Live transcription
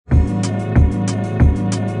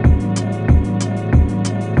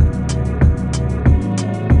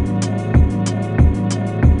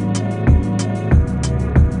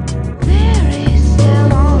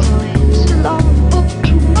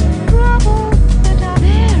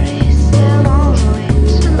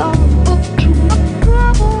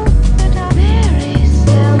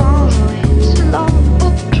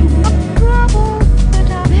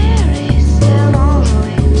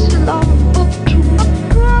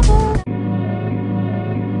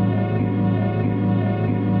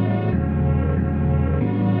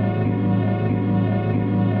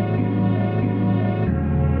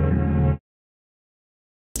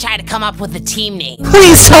come up with a team name.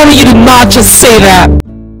 Please tell me you did not just say that!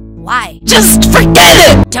 Why? Just forget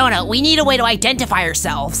it! Donut, we need a way to identify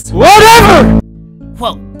ourselves. Whatever!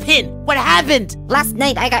 Whoa, Pin, what happened? Last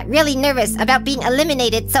night I got really nervous about being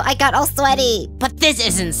eliminated, so I got all sweaty. But this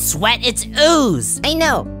isn't sweat, it's ooze. I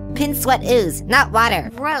know. Pin sweat ooze, not water.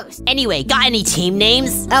 Gross. Anyway, got any team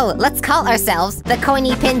names? Oh, let's call ourselves the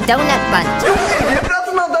Coiny Pin Donut Bunch.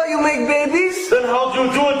 That's not how you make babies. Then how do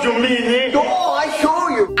you do it, you meanie? Oh, I show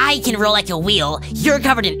you. I can roll like a wheel, you're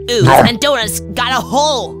covered in ooze, and Donut's got a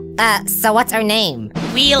hole. So what's our name?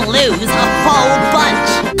 We'll lose a whole bunch.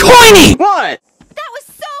 Coiny! What? That was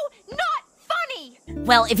so not funny!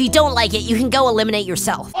 Well, if you don't like it, you can go eliminate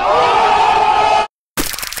yourself.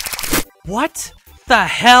 What the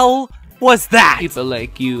hell was that? People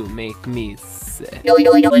like you make me sick.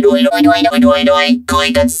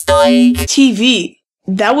 TV.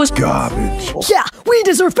 That was garbage. Yeah, we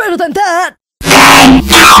deserve better than that!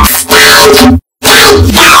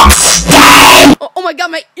 Oh my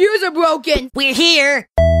god, my ears are broken! We're here!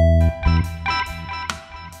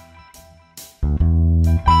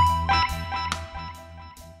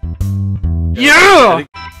 Yeah!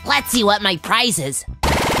 Let's see what my prize is.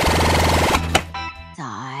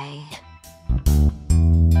 Die.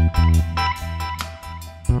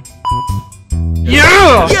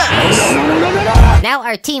 Yeah! Now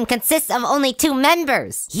our team consists of only 2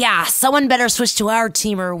 members. Yeah, someone better switch to our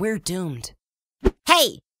team or we're doomed.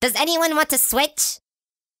 Hey, does anyone want to switch?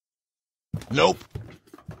 Nope.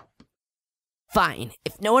 Fine,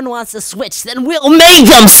 if no one wants to switch, then we'll make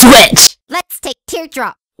them switch! Let's take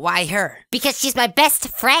Teardrop, Why her? because she's my best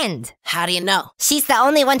friend. How do you know? She's the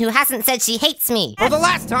only one who hasn't said she hates me. For the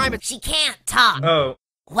last time, She can't talk. Oh.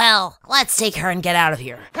 Well, let's take her and get out of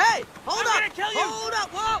here. Hey, hold up! Hold up!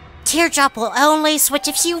 Whoa! Teardrop will only switch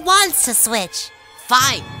if she wants to switch.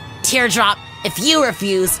 Fine. Teardrop, if you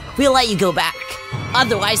refuse, we'll let you go back.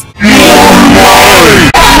 Otherwise...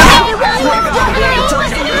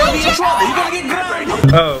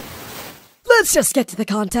 Oh. Let's just get to the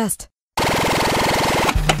contest.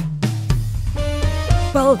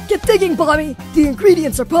 Well, get digging, Bommy! The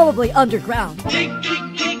ingredients are probably underground.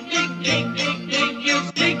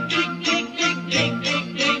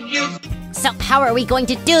 So how are we going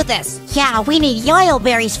to do this? Yeah, we need yoil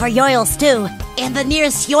berries for yoil stew. And the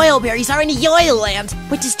nearest yoil berries are in Yoil Land,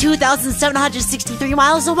 which is 2,763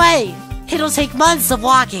 miles away. It'll take months of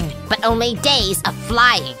walking. But only days of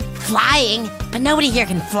flying. Flying? But nobody here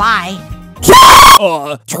can fly.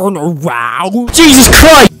 Turn around. Jesus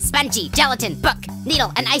Christ! Spongy, gelatin, book,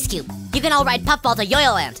 needle, and ice cube. You can all ride Puffball to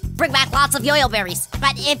Yoil Land. Bring back lots of yoil berries.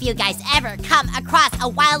 But if you guys ever come across a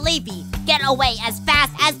wild leafy, get away as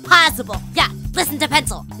fast as possible. Yeah, listen to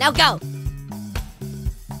Pencil. Now go.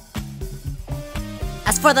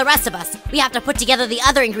 As for the rest of us, we have to put together the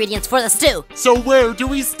other ingredients for the stew. So where do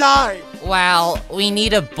we start? Well, we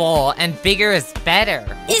need a bowl, and bigger is better.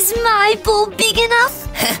 Is my bowl big enough?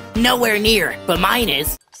 Nowhere near, but mine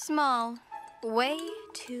is. Small. Way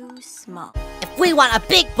too small. If we want a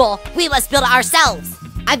big bowl, we must build it ourselves.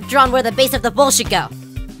 I've drawn where the base of the bowl should go.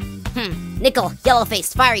 Nickel,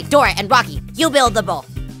 Yellowface, Fiery, Dora, and Rocky, you build the bowl.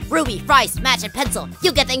 Ruby, Fries, Match, and Pencil,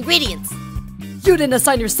 you get the ingredients. You didn't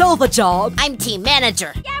assign yourself a job. I'm team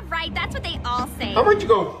manager. Yeah, right, that's what they all say. How about you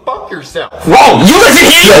go fuck yourself? Whoa, you listen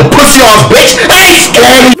here, you pussy off bitch! I ain't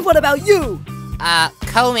scared! And what about you?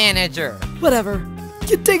 Co-manager. Whatever.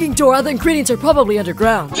 Get digging, Dora. The ingredients are probably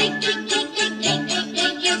underground.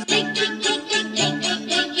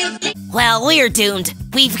 Well, we're doomed.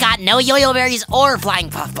 We've got no yoyo berries or flying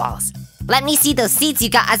puffballs. Let me see those seeds you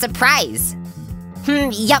got as a prize.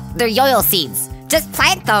 Yup, they're yoil seeds. Just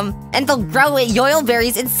plant them, and they'll grow yoil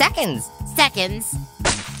berries in seconds. Seconds.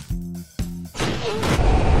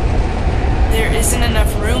 There isn't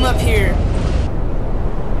enough room up here.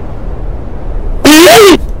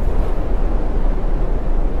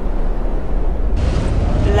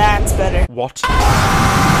 That's better. What?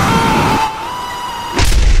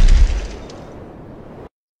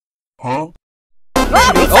 Huh?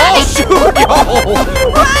 Oh, shoot! Yo!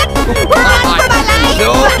 Run for my life!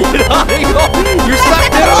 No, get out of here! You're stuck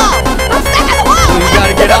there! I'm stuck on the wall! You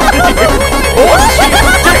gotta get out of here! Oh,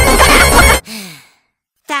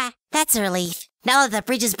 shit! That's a relief. Now that the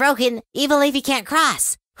bridge is broken, Evil Leafy can't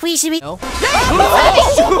cross. We should be... No. Oh,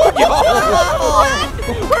 shoot!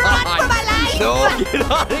 Run for my life! No, get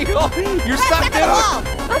out of here! You're stuck there!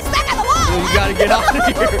 I'm stuck on the wall! You gotta get out of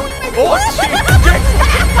here! Oh, shit!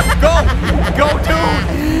 Go! Go, dude!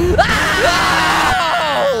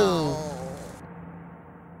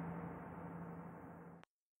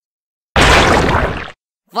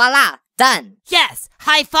 Voila! Done. Yes,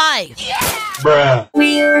 high five. Bruh.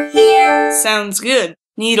 We're here. Sounds good.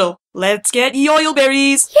 Needle, let's get yoil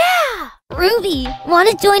berries. Yeah! Ruby,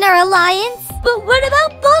 want to join our alliance? But what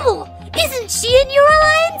about Bubble? Isn't she in your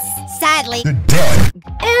alliance? Sadly. You're dead.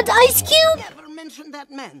 And Ice Cube? Never mention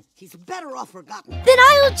that man. He's better off forgotten. Then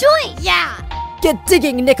I will join. Yeah. Get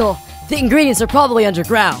digging, Nickel. The ingredients are probably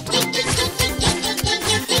underground.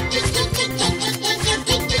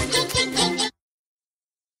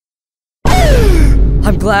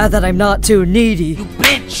 I'm glad that I'm not too needy.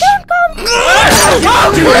 Bitch! Oh,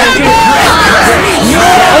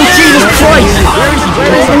 Jesus Christ!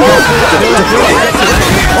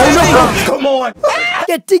 Come on!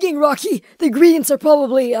 Get digging, Rocky. The ingredients are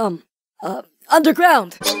probably, underground.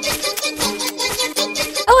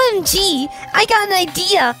 OMG, I got an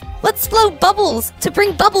idea. Let's blow bubbles to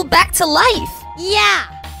bring Bubble back to life.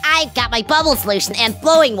 Yeah. I've got my bubble solution and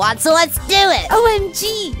blowing wand, so let's do it.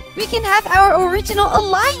 OMG, we can have our original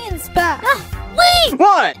alliance back. Wait!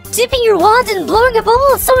 What? Dipping your wand and blowing a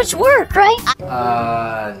bubble is so much work, right?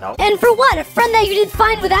 No. And for what? A friend that you did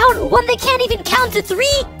fine without? One that can't even count to 3?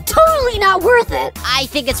 Totally not worth it. I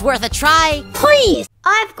think it's worth a try. Please!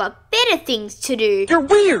 I've got better things to do. You're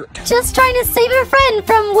weird. Just trying to save a friend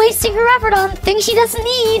from wasting her effort on things she doesn't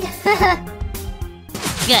need.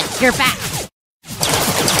 Good, you're back.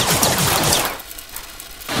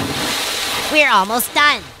 We're almost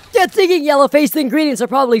done. Get digging, Yellowface. The ingredients are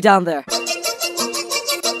probably down there.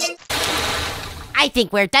 I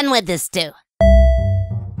think we're done with this too. You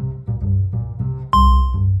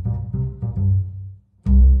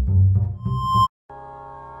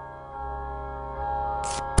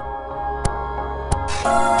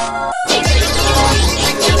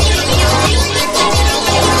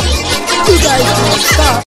guys don't stop.